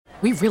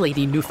We really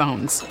need new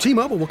phones.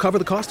 T-Mobile will cover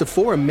the cost of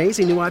 4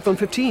 amazing new iPhone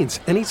 15s,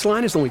 and each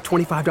line is only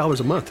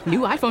 $25 a month. New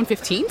iPhone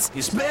 15s?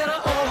 It's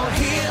better over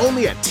here.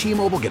 Only at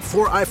T-Mobile, get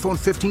 4 iPhone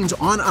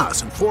 15s on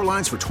us and 4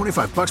 lines for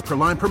 $25 per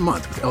line per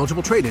month with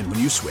eligible trade-in when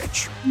you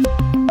switch.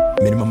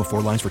 Minimum of 4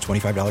 lines for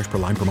 $25 per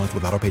line per month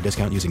with autopay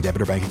discount using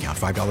debit or bank account.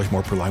 $5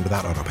 more per line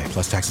without autopay,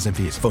 plus taxes and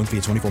fees. Phone fee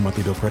at 24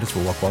 monthly bill credits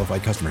for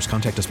well-qualified customers.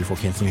 Contact us before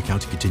canceling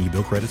account to continue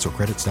bill credits or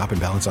credit stop and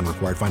balance on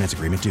required finance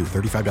agreement due.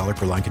 $35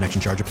 per line connection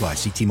charge applies.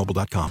 See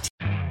T-Mobile.com.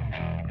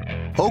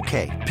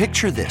 Okay,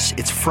 picture this.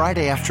 It's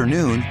Friday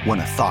afternoon when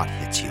a thought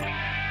hits you.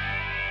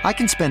 I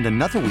can spend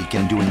another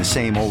weekend doing the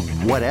same old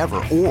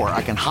whatever, or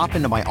I can hop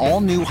into my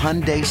all-new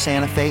Hyundai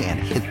Santa Fe and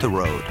hit the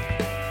road.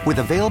 With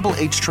available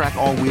H-Track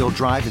all-wheel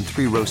drive and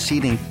 3-row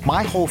seating,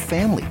 my whole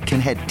family can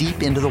head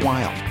deep into the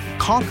wild.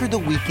 Conquer the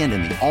weekend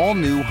in the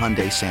all-new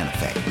Hyundai Santa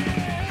Fe.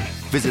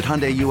 Visit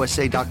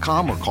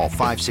HyundaiUSA.com or call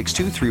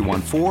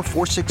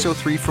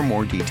 562-314-4603 for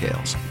more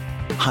details.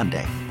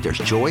 Hyundai, there's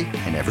joy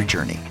in every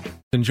journey.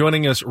 And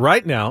joining us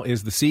right now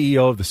is the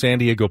CEO of the San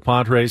Diego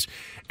Padres,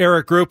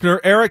 Erik Greupner.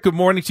 Erik, good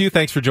morning to you.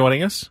 Thanks for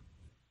joining us.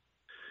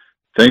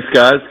 Thanks,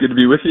 guys. Good to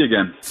be with you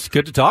again. It's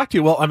good to talk to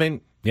you. Well, I mean,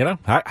 you know,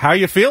 how are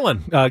you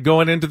feeling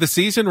going into the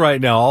season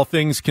right now? All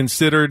things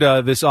considered,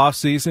 this off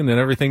season and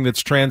everything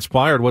that's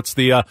transpired. What's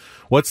the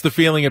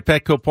feeling at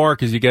Petco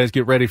Park as you guys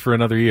get ready for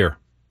another year?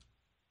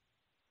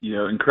 You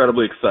know,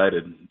 incredibly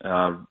excited.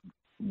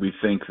 We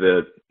think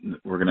that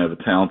we're going to have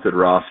a talented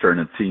roster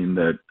and a team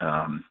that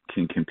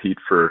can compete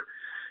for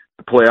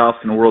the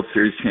playoffs and a World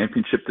Series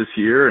championship this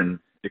year, and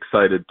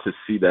excited to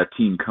see that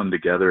team come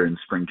together in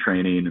spring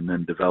training and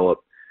then develop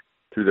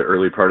through the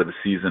early part of the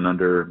season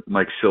under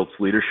Mike Schilt's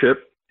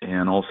leadership.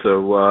 And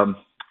also a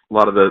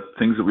lot of the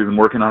things that we've been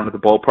working on at the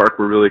ballpark,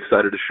 we're really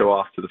excited to show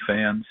off to the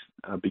fans,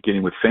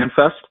 beginning with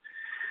FanFest.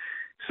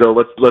 So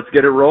let's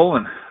get it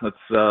rolling. Let's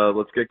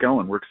get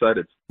going. We're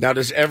excited. Now,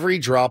 does every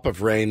drop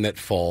of rain that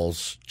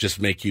falls just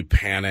make you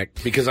panic?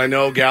 Because I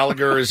know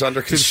Gallagher is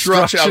under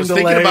construction. I was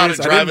thinking about it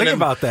driving.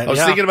 I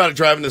was thinking about it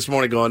driving this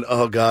morning, going,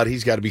 "Oh God,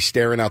 he's got to be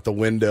staring out the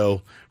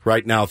window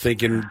right now,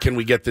 thinking, can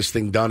we get this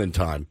thing done in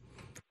time?"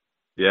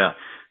 Yeah,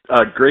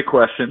 great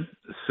question.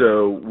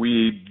 So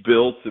we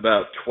built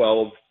about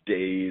 12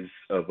 days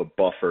of a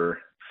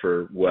buffer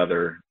for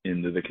weather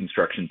into the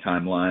construction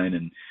timeline,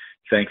 and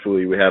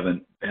thankfully we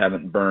haven't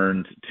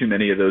burned too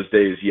many of those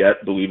days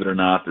yet. Believe it or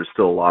not, there's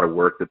still a lot of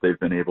work that they've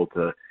been able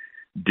to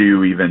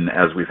do even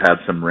as we've had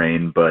some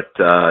rain. But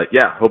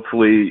yeah,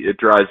 hopefully it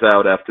dries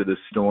out after this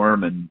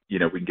storm and, you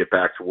know, we can get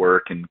back to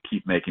work and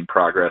keep making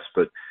progress.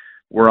 But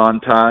we're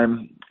on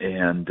time,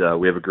 and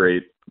we have a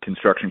great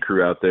construction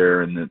crew out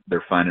there, and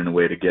they're finding a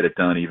way to get it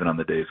done even on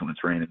the days when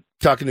it's raining.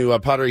 Talking to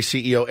Padres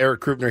CEO Erik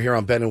Greupner here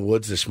on Ben and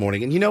Woods this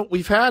morning. And, you know,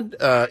 we've had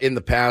in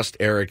the past,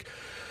 Erik,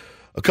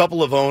 a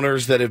couple of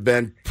owners that have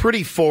been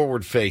pretty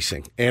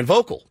forward-facing and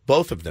vocal,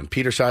 both of them.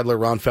 Peter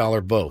Seidler, Ron Fowler,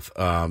 both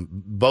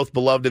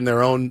beloved in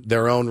their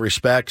own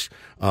respects.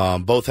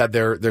 Both had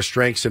their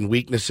strengths and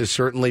weaknesses,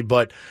 certainly,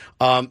 but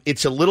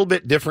it's a little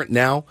bit different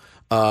now.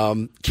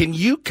 Can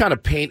you kind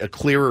of paint a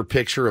clearer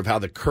picture of how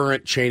the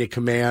current chain of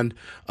command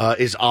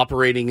is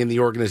operating in the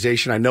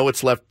organization? I know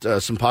it's left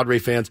some Padre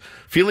fans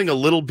feeling a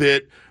little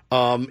bit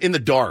in the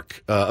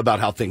dark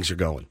about how things are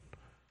going.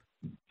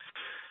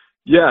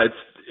 Yeah,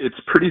 it's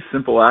pretty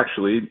simple,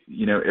 actually.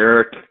 You know,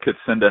 Erik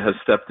Kutsenda has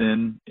stepped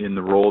in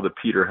the role that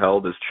Peter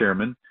held as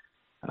chairman.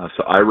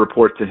 So I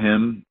report to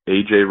him,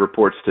 AJ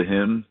reports to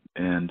him,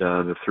 and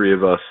the three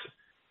of us,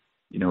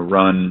 you know,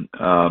 run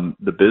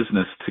the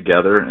business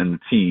together and the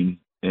team.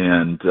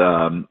 And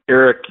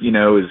Erik, you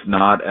know, is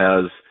not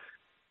as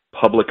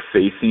public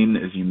facing,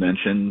 as you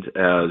mentioned,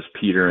 as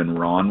Peter and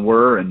Ron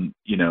were. And,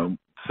 you know,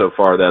 so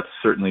far that's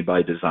certainly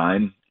by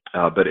design.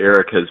 But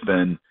Erik has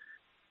been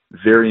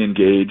very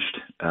engaged.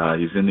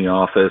 He's in the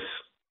office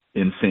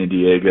in San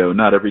Diego,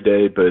 not every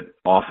day, but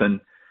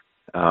often.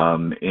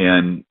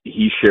 And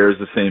he shares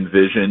the same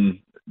vision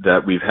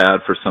that we've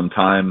had for some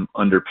time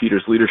under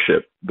Peter's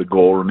leadership. The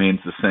goal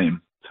remains the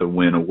same, to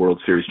win a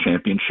World Series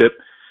championship.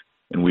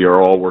 And we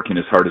are all working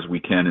as hard as we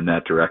can in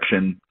that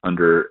direction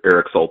under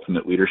Erik's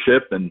ultimate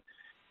leadership. And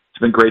it's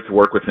been great to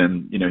work with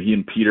him. You know, he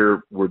and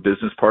Peter were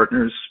business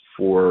partners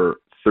for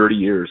 30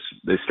 years.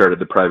 They started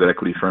the private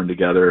equity firm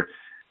together.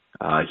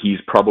 He's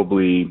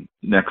probably,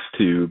 next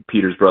to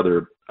Peter's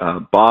brother,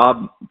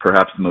 Bob,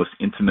 perhaps the most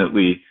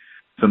intimately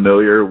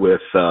familiar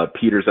with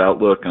Peter's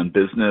outlook on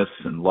business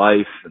and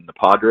life and the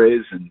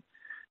Padres. And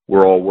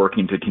we're all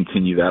working to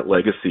continue that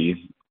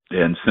legacy.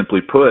 And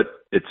simply put,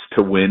 it's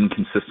to win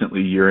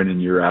consistently year in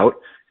and year out,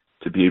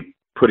 to be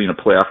putting a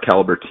playoff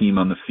caliber team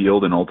on the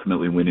field and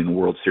ultimately winning the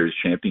World Series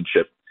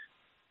championship.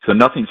 So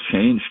nothing's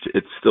changed.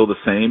 It's still the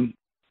same.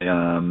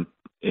 And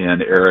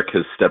Erik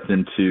has stepped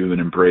into and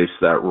embraced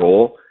that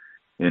role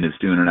and is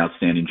doing an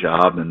outstanding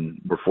job, and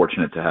we're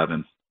fortunate to have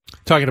him.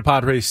 Talking to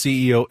Padres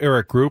CEO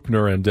Erik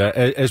Greupner, and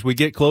as we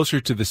get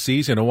closer to the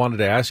season, I wanted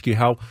to ask you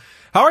how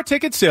How are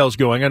ticket sales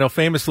going? I know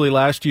famously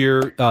last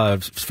year,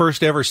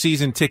 first ever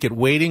season ticket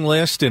waiting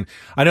list, and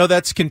I know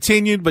that's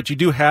continued, but you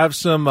do have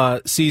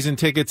some season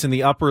tickets in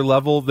the upper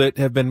level that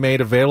have been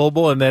made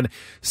available, and then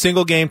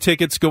single game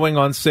tickets going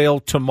on sale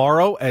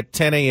tomorrow at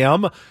 10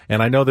 a.m.,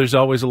 and I know there's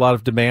always a lot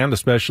of demand,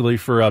 especially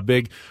for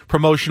big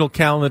promotional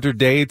calendar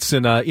dates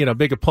and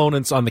big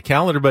opponents on the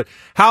calendar, but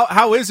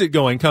how is it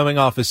going coming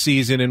off a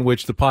season in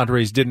which the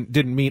Padres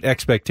didn't meet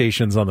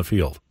expectations on the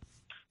field?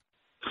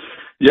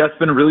 Yeah, it's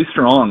been really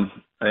strong.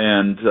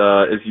 And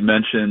as you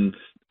mentioned,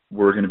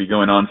 we're going to be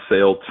going on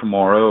sale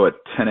tomorrow at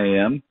 10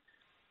 a.m.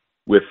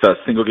 with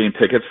single game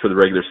tickets for the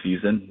regular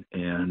season.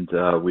 And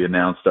we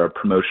announced our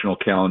promotional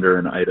calendar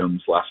and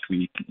items last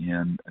week.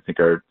 And I think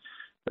our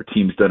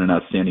team's done an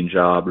outstanding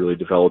job really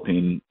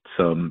developing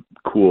some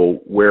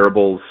cool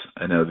wearables.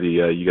 I know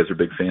you guys are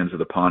big fans of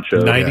the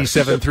poncho.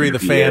 97.3 the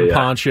fan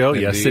poncho.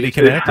 Yeah, City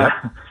Connect.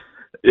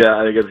 Yeah,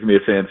 I think it's going to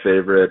be a fan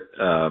favorite.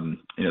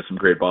 Some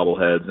great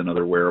bobbleheads and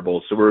other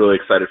wearables. So we're really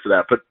excited for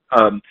that. But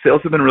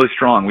sales have been really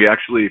strong. We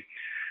actually,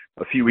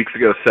 a few weeks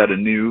ago, set a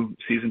new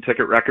season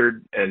ticket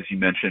record. As you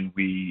mentioned,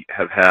 we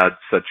have had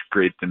such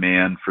great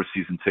demand for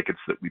season tickets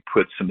that we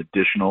put some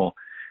additional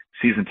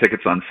season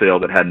tickets on sale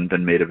that hadn't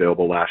been made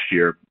available last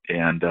year.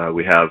 And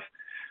we have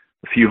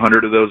a few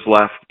hundred of those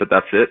left, but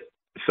that's it.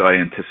 So I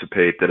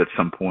anticipate that at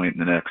some point in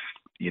the next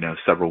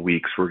several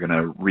weeks, we're going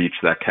to reach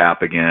that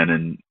cap again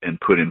and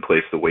put in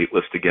place the wait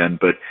list again.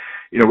 But,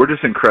 we're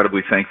just incredibly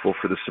thankful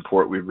for the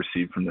support we've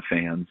received from the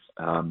fans.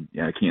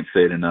 I can't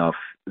say it enough.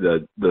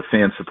 The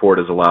fan support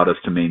has allowed us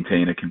to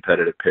maintain a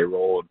competitive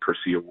payroll and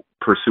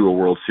pursue a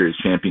World Series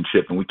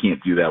championship. And we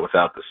can't do that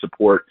without the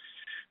support,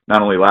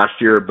 not only last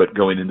year, but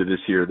going into this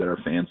year that our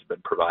fans have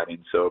been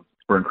providing. So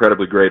we're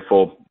incredibly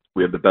grateful.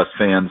 We have the best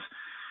fans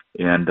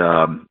and,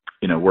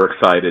 we're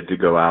excited to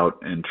go out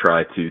and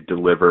try to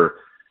deliver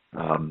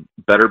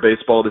better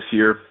baseball this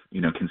year,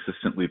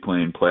 consistently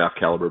playing playoff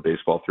caliber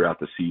baseball throughout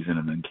the season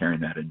and then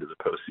carrying that into the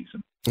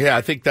postseason. Yeah,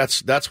 I think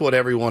that's what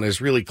everyone is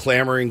really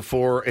clamoring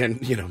for,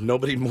 and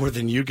nobody more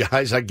than you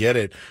guys. I get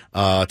it.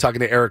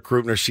 Talking to Erik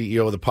Greupner,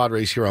 CEO of the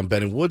Padres, here on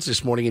Ben & Woods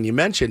this morning, and you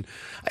mentioned,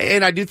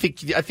 and I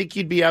think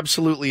you'd be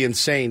absolutely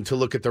insane to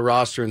look at the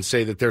roster and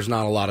say that there's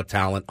not a lot of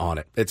talent on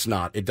it. It's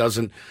not. It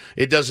doesn't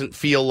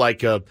feel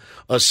like a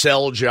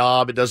sell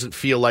job. It doesn't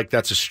feel like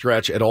that's a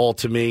stretch at all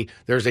to me.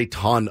 There's a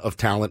ton of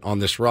talent on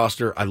this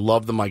roster. I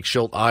love the Mike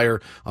Schilt hire.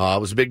 I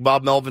was a big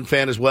Bob Melvin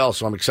fan as well,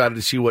 so I'm excited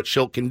to see what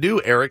Schilt can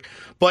do, Erik.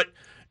 But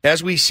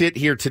as we sit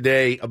here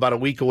today, about a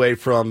week away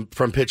from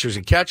pitchers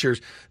and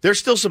catchers, there's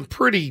still some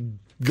pretty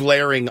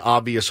glaring,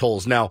 obvious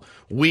holes. Now,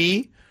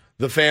 we,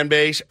 the fan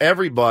base,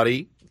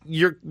 everybody,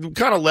 you're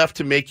kind of left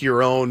to make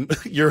your own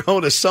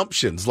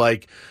assumptions.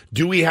 Like,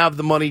 do we have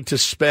the money to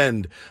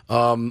spend?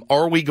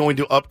 Are we going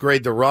to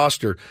upgrade the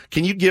roster?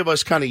 Can you give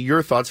us kind of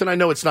your thoughts? And I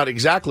know it's not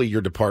exactly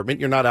your department.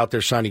 You're not out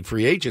there signing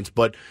free agents,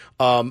 but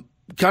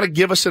kind of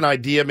give us an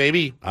idea,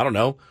 maybe, I don't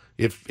know,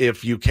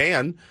 if you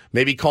can,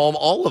 maybe calm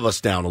all of us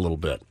down a little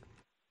bit.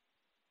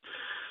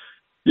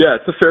 Yeah,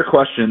 it's a fair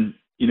question.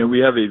 We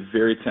have a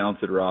very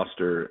talented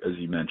roster, as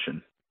you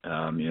mentioned.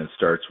 It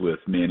starts with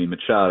Manny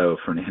Machado,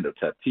 Fernando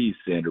Tatis,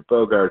 Xander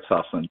Bogaerts,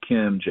 Ha-Seong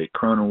Kim, Jake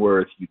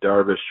Cronenworth, Yu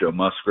Darvish, Joe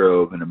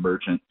Musgrove, and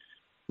emergent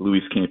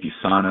Luis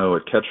Campusano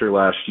at catcher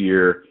last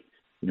year.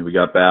 We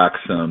got back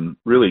some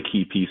really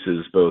key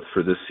pieces both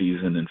for this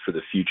season and for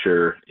the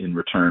future in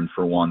return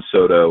for Juan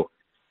Soto.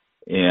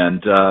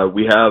 And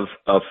we have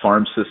a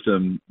farm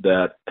system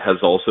that has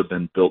also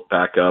been built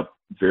back up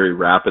very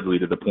rapidly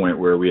to the point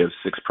where we have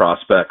 6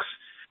 prospects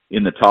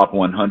in the top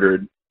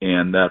 100,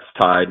 and that's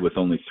tied with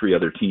only 3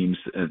 other teams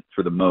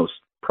for the most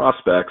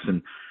prospects.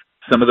 And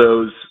some of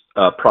those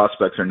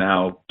prospects are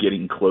now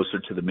getting closer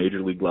to the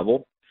major league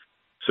level.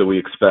 So we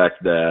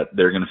expect that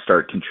they're going to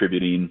start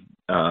contributing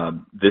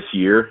this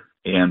year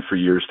and for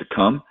years to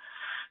come.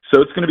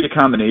 So it's going to be a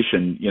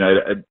combination.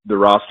 The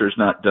roster's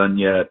not done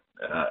yet.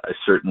 I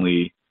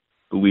certainly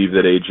believe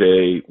that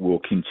AJ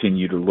will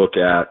continue to look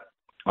at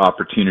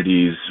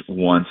opportunities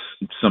once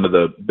some of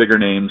the bigger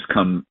names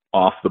come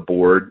off the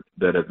board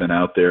that have been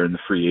out there in the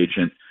free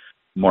agent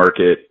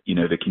market,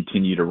 to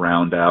continue to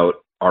round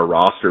out our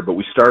roster. But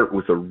we start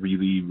with a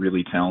really,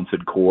 really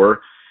talented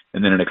core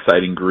and then an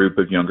exciting group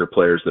of younger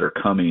players that are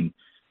coming.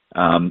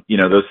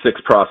 Those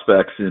 6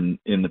 prospects in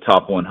the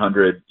top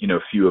 100, a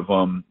few of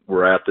them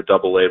were at the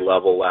AA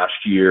level last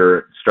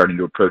year, starting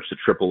to approach the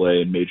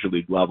AAA and major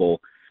league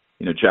level.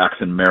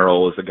 Jackson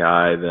Merrill is a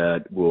guy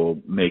that will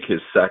make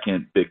his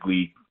second big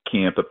league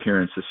camp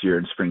appearance this year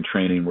in spring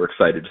training. We're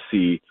excited to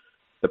see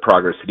the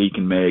progress that he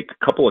can make.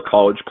 A couple of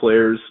college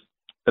players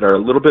that are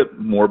a little bit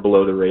more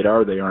below the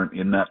radar. They aren't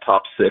in that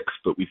top 6,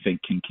 but we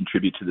think can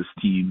contribute to this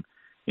team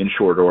in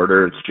short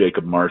order. It's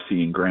Jacob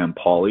Marcy and Graham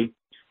Pauley.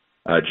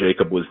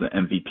 Jacob was the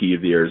MVP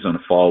of the Arizona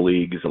Fall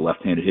League. He's a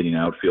left-handed hitting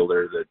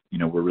outfielder that,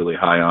 we're really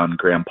high on.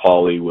 Graham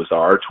Pauley was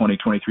our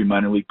 2023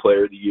 minor league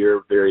player of the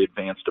year, very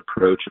advanced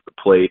approach at the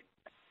plate.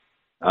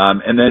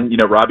 And then,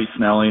 Robbie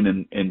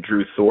Snelling and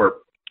Drew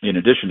Thorpe, in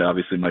addition to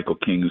obviously Michael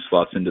King, who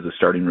slots into the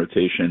starting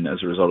rotation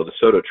as a result of the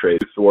Soto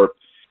trade. Thorpe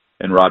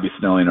and Robbie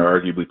Snelling are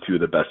arguably two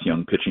of the best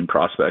young pitching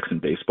prospects in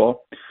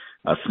baseball.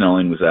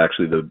 Snelling was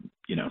actually the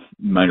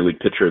minor league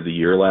pitcher of the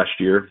year last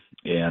year,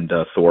 and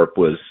Thorpe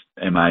was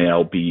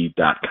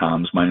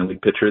MILB.com's minor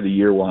league pitcher of the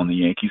year while in the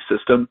Yankees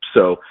system.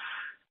 So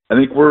I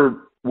think we're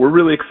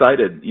really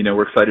excited.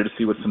 We're excited to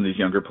see what some of these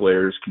younger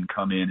players can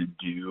come in and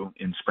do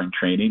in spring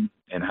training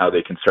and how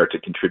they can start to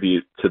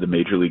contribute to the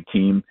major league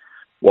team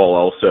while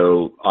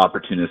also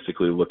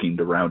opportunistically looking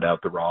to round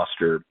out the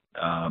roster,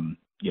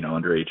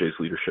 under AJ's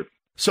leadership.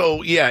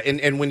 So, yeah,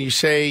 and when you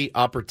say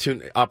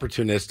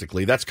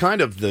opportunistically, that's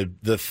kind of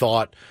the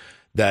thought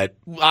that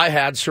I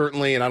had,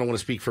 certainly, and I don't want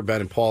to speak for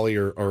Ben and Paulie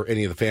or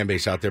any of the fan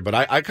base out there, but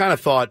I kind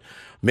of thought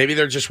maybe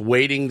they're just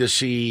waiting to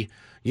see,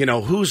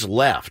 who's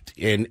left.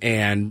 And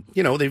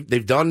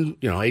they've done,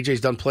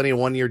 AJ's done plenty of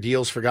one-year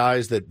deals for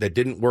guys that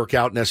didn't work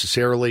out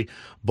necessarily.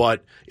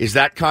 But is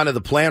that kind of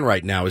the plan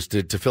right now, is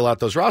to fill out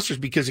those rosters?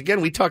 Because, again,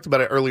 we talked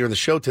about it earlier in the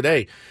show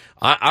today.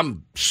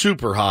 I'm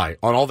super high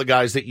on all the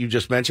guys that you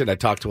just mentioned. I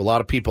talked to a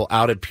lot of people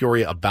out at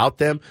Peoria about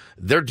them.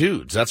 They're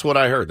dudes. That's what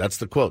I heard. That's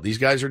the quote. These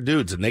guys are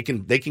dudes, and they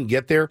can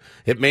get there.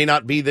 It may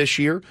not be this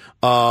year.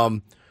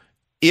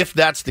 If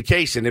that's the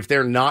case, and if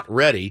they're not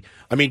ready,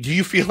 do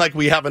you feel like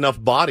we have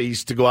enough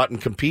bodies to go out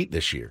and compete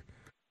this year?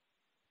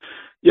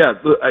 Yeah,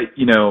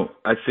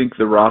 I think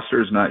the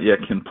roster is not yet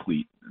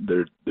complete.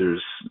 There's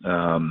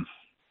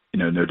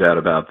no doubt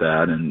about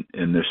that,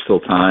 and there's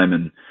still time.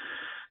 And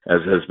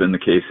as has been the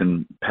case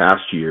in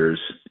past years,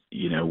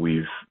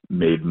 we've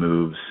made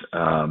moves,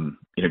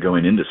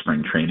 going into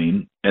spring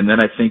training. And then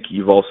I think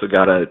you've also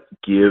got to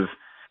give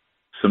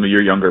some of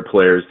your younger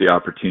players the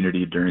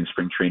opportunity during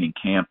spring training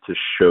camp to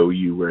show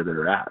you where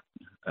they're at,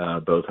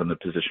 both on the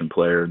position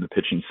player and the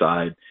pitching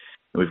side.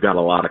 And we've got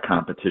a lot of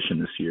competition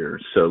this year.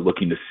 So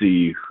looking to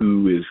see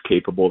who is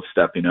capable of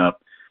stepping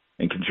up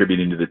and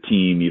contributing to the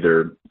team,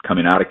 either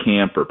coming out of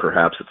camp or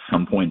perhaps at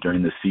some point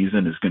during the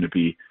season, is going to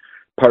be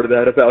part of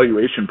that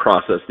evaluation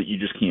process that you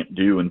just can't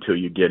do until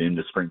you get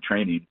into spring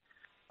training,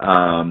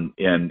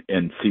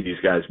 and see these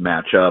guys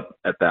match up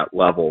at that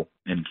level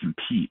and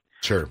compete.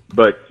 Sure.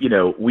 But,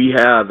 we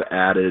have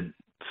added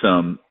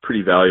some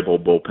pretty valuable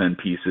bullpen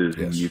pieces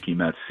in Yuki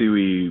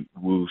Matsui,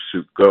 Woo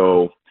Suk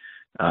Go,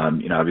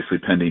 obviously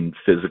pending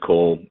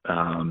physical,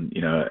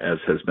 as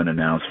has been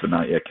announced but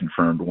not yet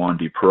confirmed,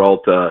 Wandy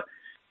Peralta,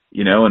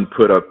 and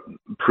put a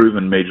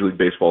proven Major League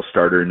Baseball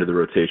starter into the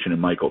rotation in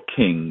Michael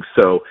King.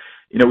 So,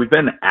 we've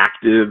been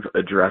active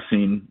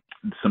addressing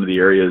some of the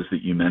areas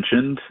that you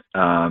mentioned,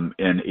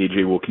 and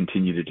AJ will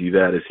continue to do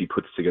that as he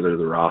puts together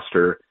the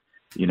roster,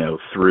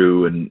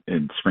 through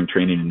and spring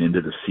training and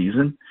into the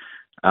season.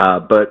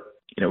 But,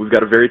 we've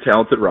got a very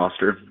talented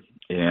roster,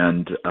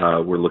 and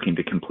we're looking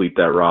to complete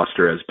that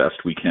roster as best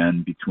we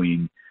can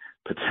between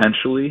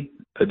potentially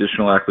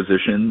additional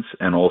acquisitions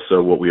and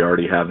also what we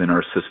already have in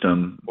our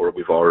system or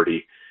we've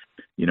already,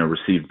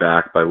 received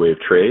back by way of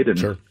trade. And,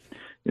 sure.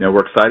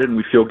 We're excited and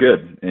we feel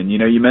good. And,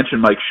 you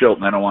mentioned Mike Schilt,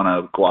 and I don't want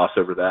to gloss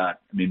over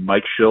that.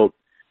 Mike Schilt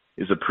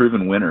is a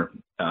proven winner.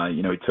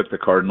 He took the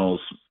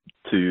Cardinals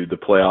to the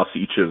playoffs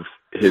each of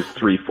his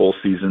 3 full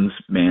seasons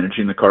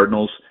managing the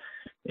Cardinals,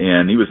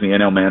 and he was the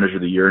NL Manager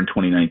of the Year in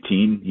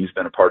 2019. He's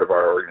been a part of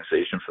our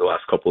organization for the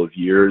last couple of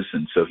years,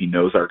 and so he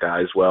knows our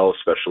guys well,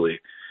 especially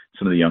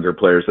some of the younger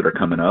players that are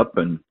coming up.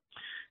 And,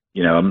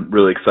 I'm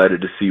really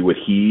excited to see what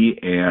he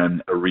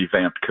and a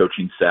revamped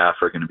coaching staff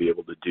are going to be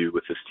able to do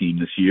with this team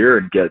this year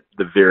and get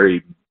the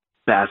very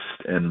best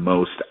and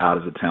most out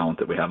of the talent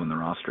that we have on the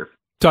roster.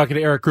 Talking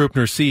to Erik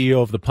Greupner,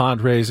 CEO of the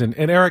Padres. And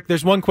Erik,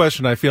 there's one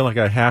question I feel like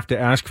I have to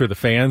ask for the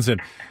fans. And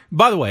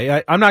by the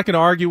way, I'm not going to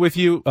argue with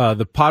you.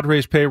 The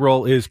Padres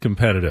payroll is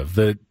competitive.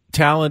 The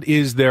talent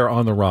is there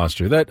on the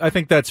roster. I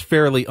think that's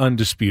fairly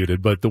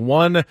undisputed. But the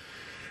one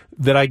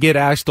that I get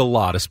asked a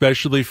lot,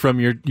 especially from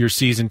your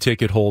season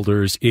ticket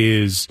holders,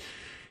 is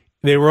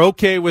they were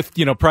okay with,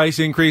 price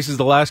increases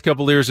the last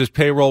couple of years as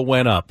payroll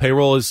went up.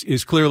 Payroll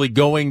is clearly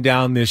going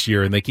down this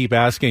year, and they keep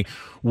asking,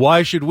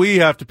 why should we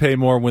have to pay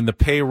more when the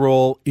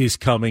payroll is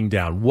coming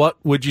down? What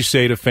would you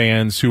say to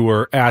fans who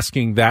are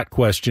asking that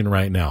question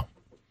right now?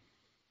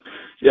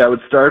 Yeah, I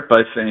would start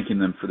by thanking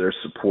them for their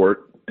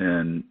support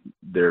and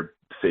their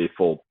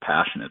faithful,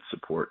 passionate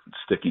support,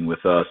 sticking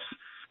with us.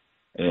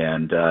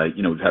 And,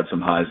 we've had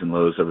some highs and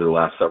lows over the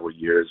last several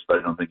years, but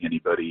I don't think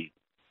anybody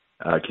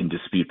can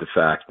dispute the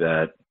fact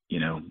that,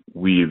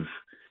 we've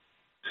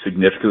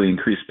significantly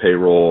increased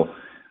payroll.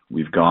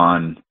 We've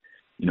gone,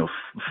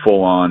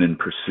 full on in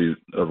pursuit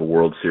of a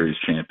World Series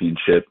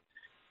championship.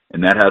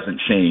 And that hasn't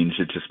changed.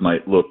 It just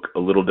might look a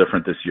little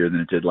different this year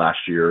than it did last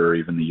year or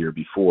even the year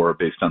before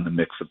based on the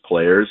mix of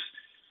players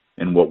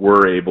and what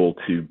we're able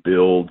to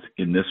build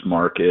in this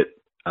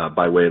market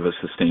by way of a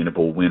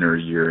sustainable winner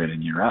year in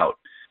and year out.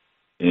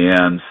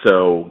 And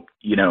so,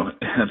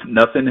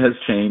 nothing has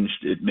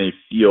changed. It may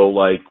feel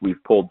like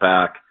we've pulled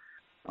back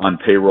on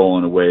payroll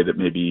in a way that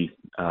may be,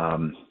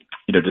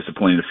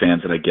 disappointing to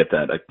fans, and I get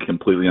that. I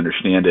completely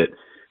understand it.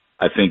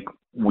 I think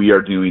we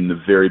are doing the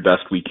very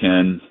best we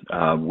can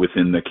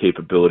within the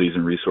capabilities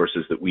and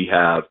resources that we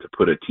have to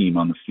put a team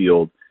on the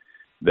field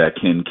that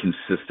can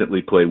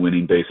consistently play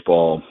winning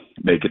baseball,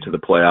 make it to the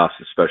playoffs,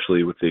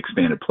 especially with the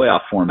expanded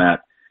playoff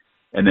format,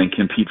 and then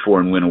compete for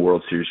and win a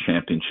World Series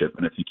championship.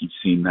 And I think you've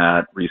seen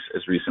that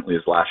as recently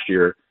as last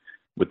year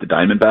with the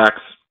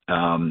Diamondbacks.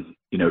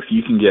 If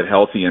you can get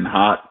healthy and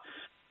hot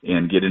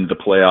and get into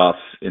the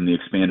playoffs in the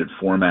expanded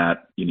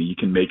format, you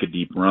can make a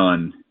deep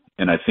run.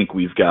 And I think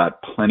we've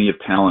got plenty of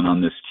talent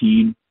on this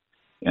team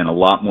and a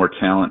lot more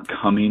talent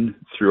coming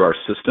through our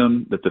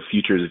system that the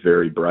future is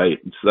very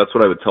bright. And so that's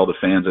what I would tell the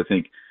fans. I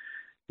think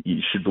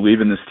you should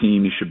believe in this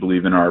team. You should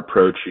believe in our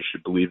approach. You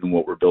should believe in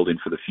what we're building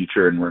for the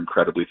future. And we're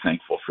incredibly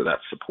thankful for that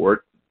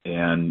support.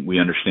 And we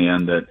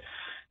understand that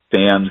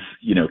fans,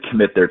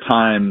 commit their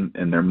time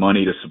and their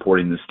money to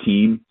supporting this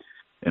team.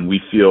 And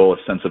we feel a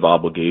sense of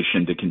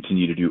obligation to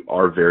continue to do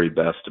our very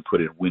best to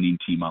put a winning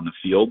team on the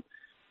field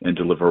and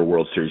deliver a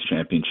World Series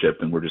championship.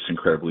 And we're just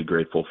incredibly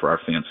grateful for our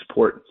fan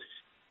support.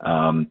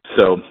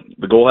 So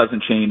the goal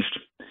hasn't changed.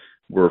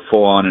 We're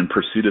full on in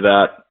pursuit of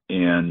that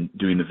and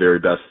doing the very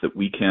best that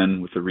we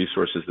can with the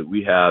resources that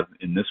we have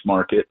in this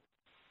market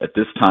at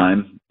this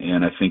time.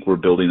 And I think we're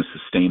building a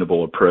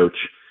sustainable approach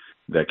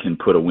that can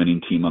put a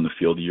winning team on the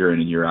field year in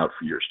and year out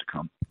for years to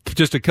come.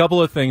 Just a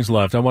couple of things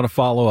left. I want to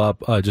follow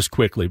up just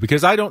quickly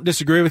because I don't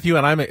disagree with you,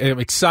 and I'm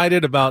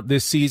excited about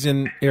this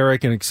season,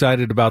 Erik, and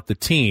excited about the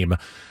team.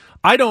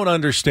 I don't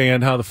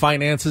understand how the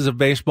finances of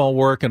baseball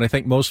work, and I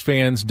think most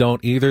fans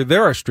don't either.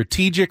 There are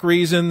strategic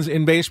reasons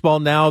in baseball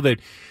now that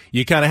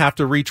you kind of have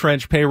to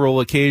retrench payroll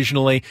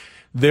occasionally.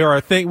 There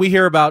are things we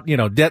hear about,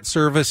 debt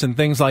service and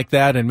things like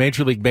that in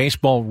Major League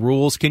Baseball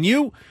rules. Can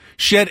you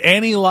shed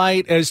any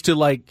light as to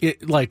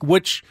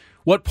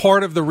what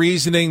part of the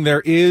reasoning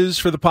there is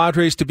for the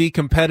Padres to be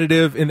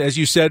competitive, and as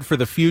you said, for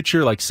the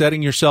future, like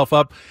setting yourself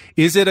up?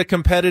 Is it a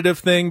competitive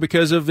thing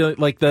because of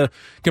the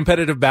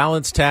competitive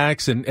balance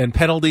tax and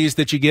penalties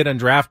that you get on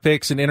draft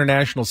picks and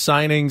international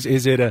signings?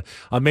 Is it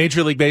a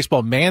Major League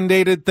Baseball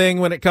mandated thing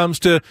when it comes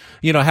to,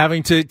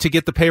 having to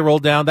get the payroll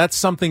down? That's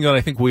something that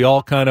I think we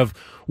all kind of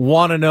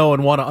want to know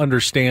and want to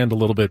understand a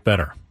little bit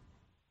better.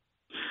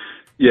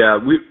 Yeah,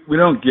 we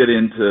don't get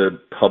into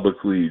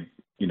publicly,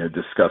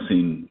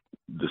 discussing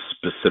the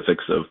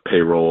specifics of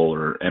payroll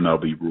or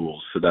MLB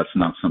rules. So that's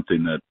not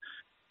something that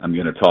I'm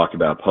going to talk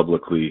about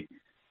publicly.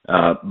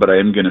 But I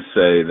am going to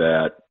say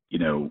that,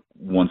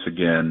 once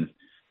again,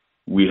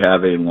 we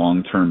have a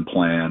long-term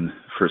plan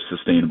for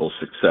sustainable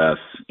success.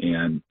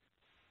 And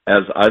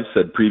as I've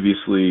said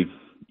previously,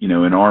 in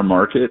our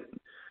market,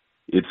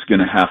 it's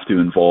going to have to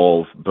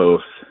involve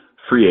both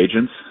free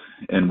agents,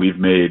 and we've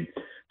made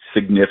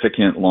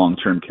significant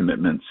long-term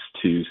commitments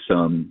to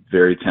some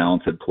very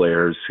talented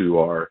players who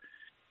are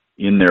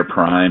in their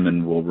prime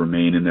and will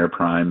remain in their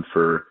prime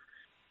for,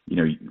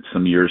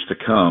 some years to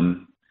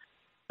come.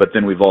 But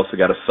then we've also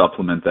got to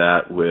supplement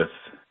that with,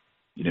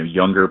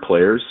 younger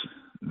players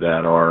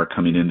that are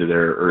coming into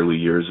their early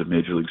years of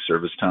Major League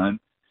service time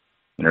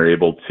and are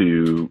able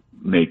to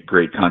make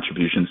great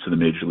contributions to the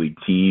Major League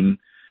team,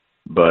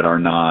 but are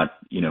not,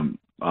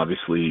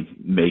 obviously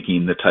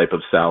making the type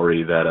of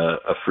salary that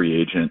a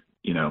free agent,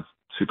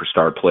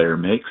 superstar player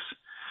makes.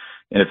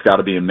 And it's got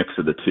to be a mix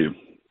of the two.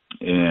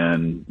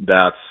 And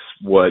that's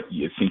what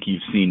you think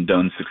you've seen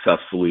done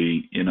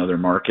successfully in other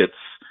markets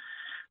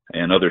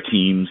and other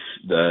teams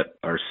that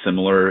are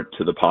similar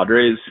to the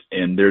Padres.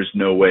 And there's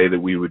no way that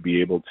we would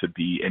be able to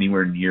be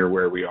anywhere near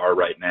where we are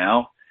right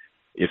now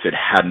if it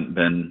hadn't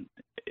been,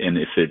 and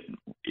if it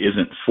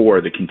isn't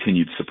for the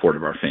continued support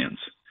of our fans.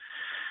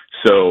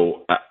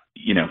 So,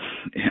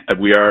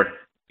 we are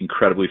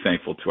incredibly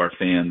thankful to our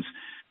fans.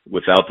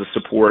 Without the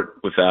support,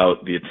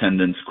 without the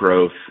attendance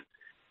growth,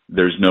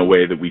 there's no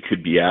way that we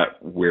could be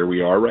at where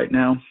we are right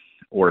now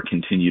or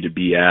continue to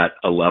be at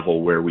a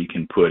level where we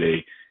can put a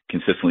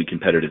consistently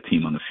competitive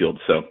team on the field.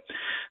 So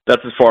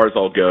that's as far as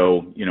I'll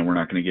go. We're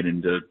not going to get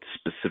into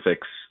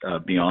specifics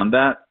beyond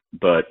that,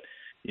 but,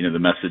 the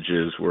message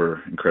is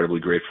we're incredibly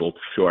grateful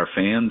to our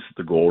fans.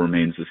 The goal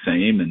remains the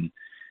same. And,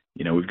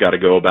 we've got to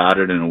go about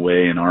it in a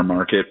way in our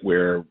market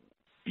where,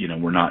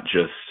 we're not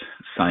just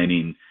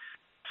signing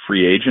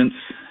free agents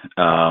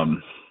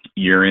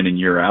year in and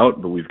year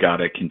out, but we've got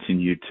to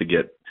continue to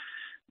get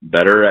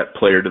better at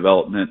player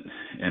development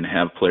and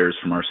have players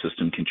from our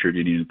system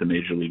contributing at the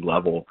Major League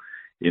level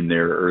in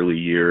their early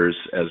years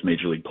as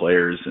Major League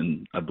players.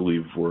 And I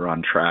believe we're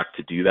on track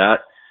to do that,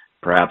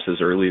 perhaps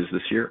as early as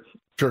this year.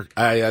 Sure.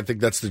 I think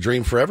that's the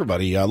dream for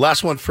everybody.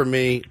 Last one for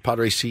me,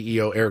 Padres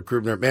CEO Erik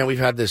Greupner. Man,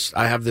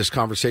 I have this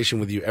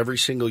conversation with you every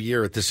single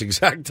year at this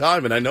exact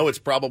time, and I know it's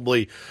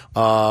probably,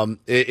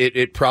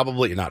 it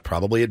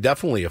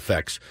definitely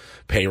affects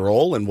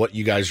payroll and what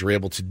you guys are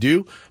able to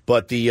do.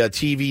 But the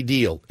TV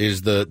deal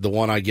is the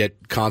one I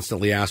get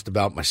constantly asked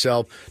about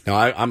myself. Now,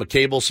 I'm a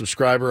cable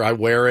subscriber. I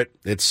wear it.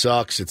 It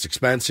sucks. It's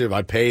expensive.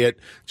 I pay it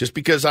just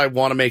because I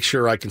want to make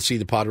sure I can see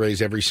the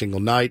Padres every single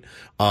night,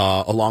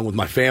 along with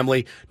my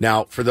family.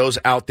 Now, for those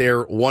out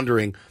there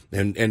wondering,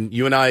 and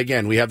you and I,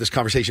 again, we have this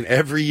conversation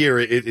every year.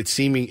 It's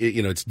seeming,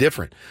 it's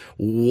different.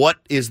 What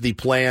is the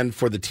plan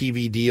for the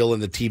TV deal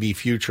and the TV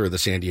future of the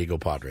San Diego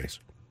Padres?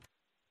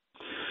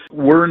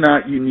 we're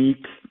not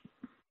unique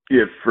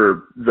if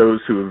for those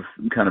who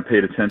have kind of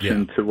paid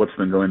attention to what's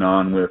been going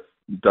on with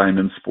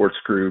Diamond Sports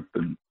Group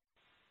and,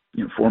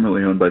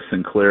 formerly owned by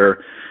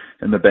Sinclair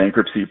and the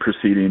bankruptcy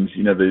proceedings.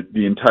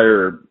 The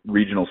entire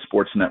regional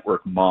sports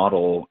network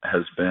model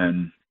has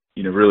been,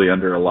 really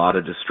under a lot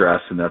of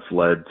distress, and that's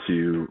led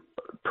to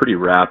pretty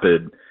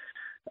rapid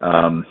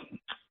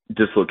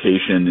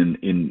dislocation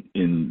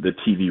in the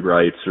TV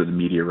rights or the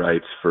media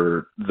rights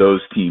for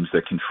those teams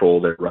that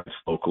control their rights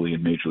locally,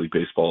 and Major League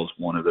Baseball is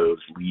one of those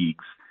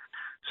leagues.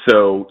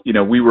 So,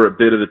 we were a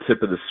bit of the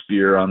tip of the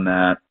spear on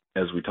that.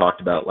 As we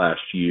talked about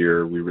last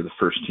year, we were the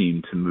first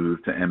team to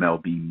move to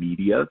MLB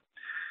Media.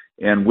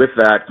 And with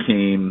that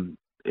came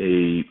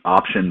a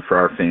option for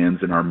our fans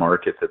in our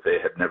market that they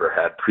had never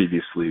had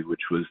previously,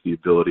 which was the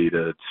ability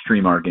to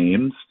stream our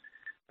games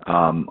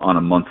on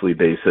a monthly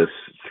basis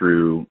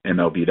through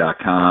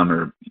MLB.com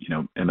or,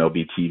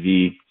 MLB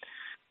TV,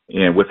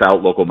 and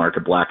without local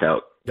market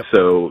blackout. Yep.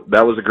 So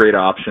that was a great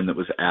option that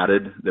was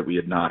added that we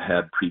had not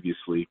had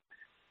previously.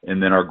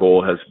 And then our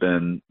goal has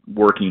been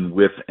working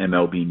with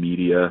MLB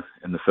Media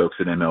and the folks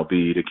at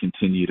MLB to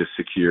continue to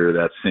secure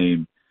that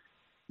same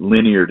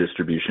linear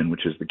distribution,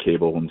 which is the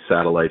cable and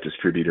satellite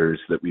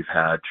distributors that we've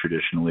had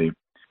traditionally,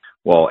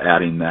 while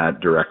adding that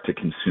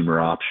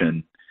direct-to-consumer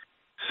option.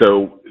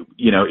 So,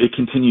 it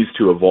continues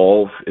to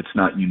evolve. It's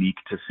not unique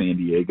to San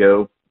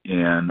Diego,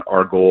 and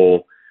our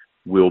goal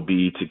will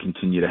be to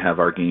continue to have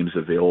our games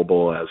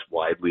available as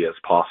widely as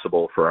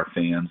possible for our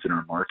fans in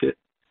our market.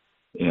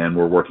 And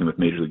we're working with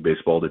Major League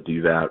Baseball to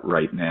do that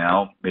right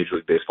now. Major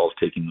League Baseball is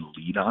taking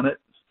the lead on it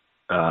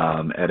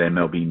at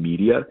MLB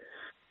Media.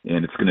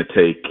 And it's going to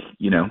take,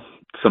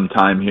 some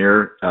time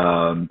here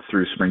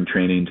through spring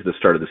training to the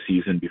start of the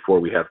season before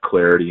we have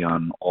clarity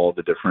on all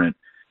the different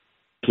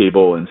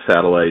cable and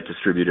satellite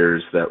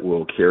distributors that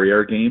will carry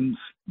our games.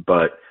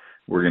 But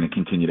we're going to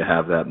continue to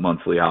have that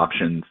monthly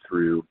option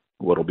through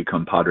what will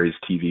become Padres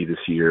TV this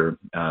year.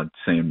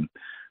 Same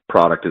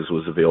product as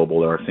was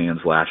available to our fans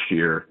last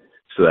year.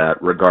 So that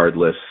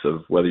regardless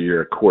of whether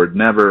you're a cord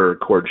never, or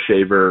cord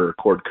shaver, or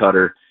cord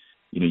cutter,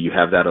 you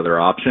have that other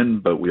option,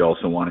 but we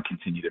also want to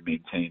continue to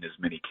maintain as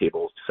many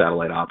cable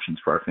satellite options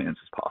for our fans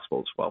as possible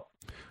as well.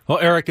 Well,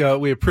 Erik,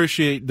 we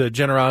appreciate the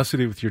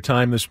generosity with your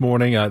time this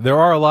morning. There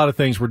are a lot of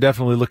things we're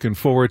definitely looking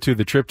forward to.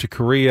 The trip to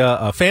Korea,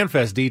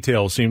 FanFest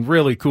details seemed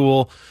really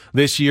cool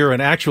this year,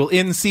 an actual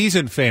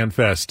in-season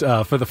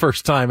FanFest for the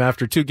first time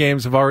after 2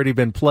 games have already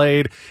been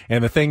played,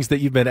 and the things that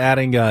you've been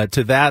adding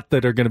to that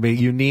are going to be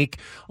unique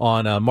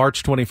on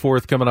March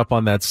 24th coming up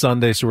on that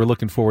Sunday. So we're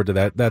looking forward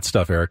to that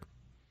stuff, Erik.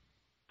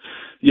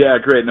 Yeah,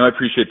 great. No, I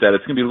appreciate that.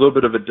 It's going to be a little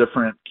bit of a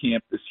different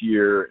camp this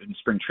year in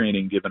spring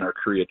training given our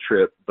Korea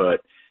trip,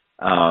 but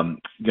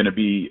going to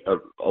be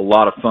a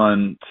lot of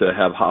fun to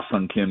have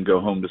Ha-Sung Kim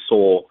go home to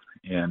Seoul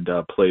and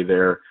play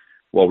there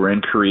while we're in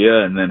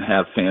Korea, and then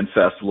have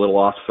FanFest a little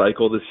off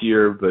cycle this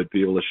year, but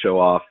be able to show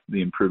off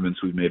the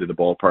improvements we've made to the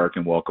ballpark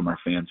and welcome our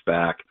fans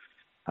back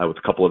with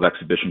a couple of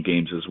exhibition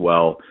games as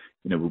well.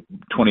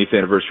 20th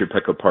anniversary of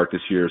Petco Park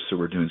this year, so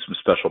we're doing some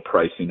special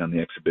pricing on the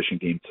exhibition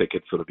game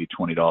tickets. So it'll be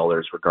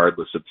 $20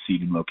 regardless of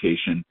seating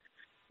location.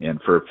 And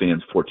for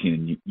fans 14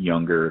 and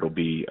younger, it'll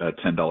be a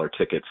 $10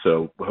 ticket.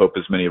 So we hope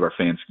as many of our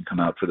fans can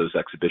come out for those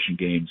exhibition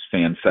games,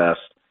 FanFest,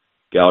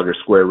 Gallagher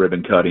Square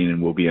ribbon cutting,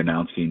 and we'll be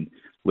announcing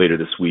later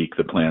this week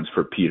the plans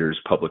for Peter's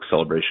public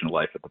celebration of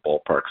life at the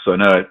ballpark. So I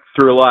know I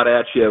threw a lot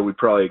at you. We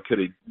probably could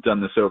have done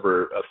this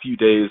over a few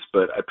days,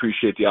 but I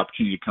appreciate the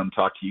opportunity to come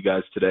talk to you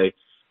guys today.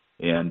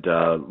 And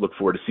look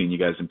forward to seeing you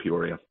guys in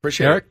Peoria.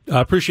 Appreciate it. Erik,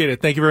 appreciate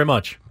it. Thank you very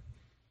much.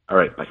 All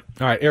right, bye.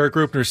 All right, Erik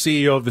Greupner,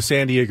 CEO of the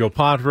San Diego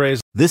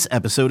Padres. This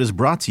episode is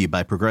brought to you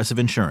by Progressive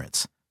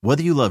Insurance.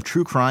 Whether you love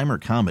true crime or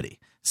comedy,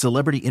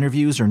 celebrity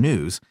interviews or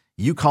news,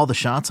 you call the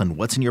shots on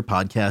what's in your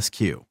podcast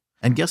queue.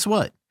 And guess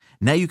what?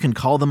 Now you can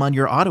call them on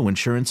your auto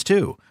insurance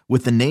too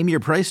with the Name Your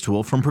Price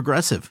tool from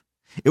Progressive.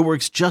 It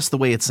works just the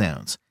way it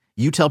sounds.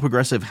 You tell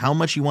Progressive how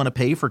much you want to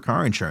pay for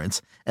car insurance,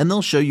 and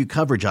they'll show you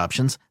coverage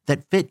options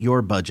that fit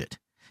your budget.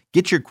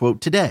 Get your quote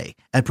today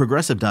at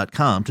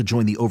Progressive.com to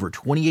join the over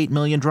 28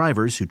 million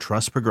drivers who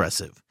trust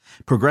Progressive.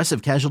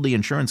 Progressive Casualty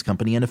Insurance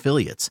Company and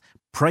Affiliates.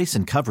 Price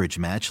and coverage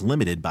match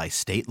limited by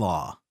state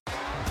law.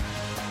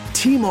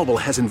 T-Mobile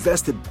has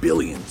invested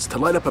billions to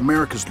light up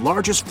America's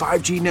largest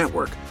 5G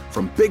network,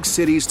 from big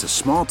cities to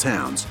small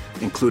towns,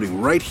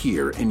 including right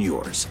here in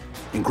yours.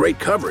 And great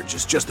coverage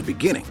is just the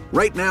beginning.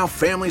 Right now,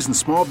 families and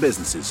small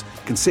businesses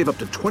can save up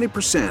to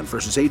 20%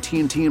 versus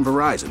AT&T and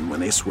Verizon when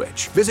they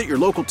switch. Visit your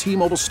local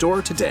T-Mobile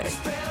store today.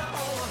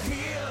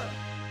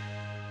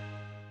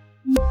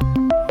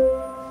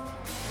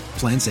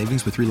 Plan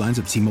savings with 3 lines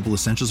of T-Mobile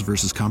Essentials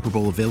versus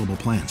comparable available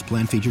plans.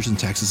 Plan features and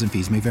taxes and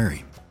fees may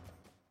vary.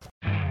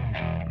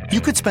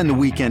 You could spend the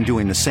weekend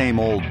doing the same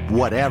old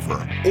whatever,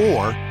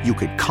 or you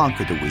could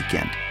conquer the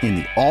weekend in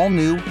the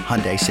all-new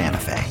Hyundai Santa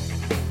Fe.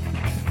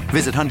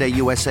 Visit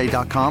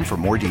HyundaiUSA.com for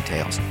more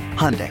details.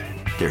 Hyundai,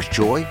 there's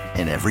joy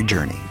in every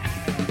journey.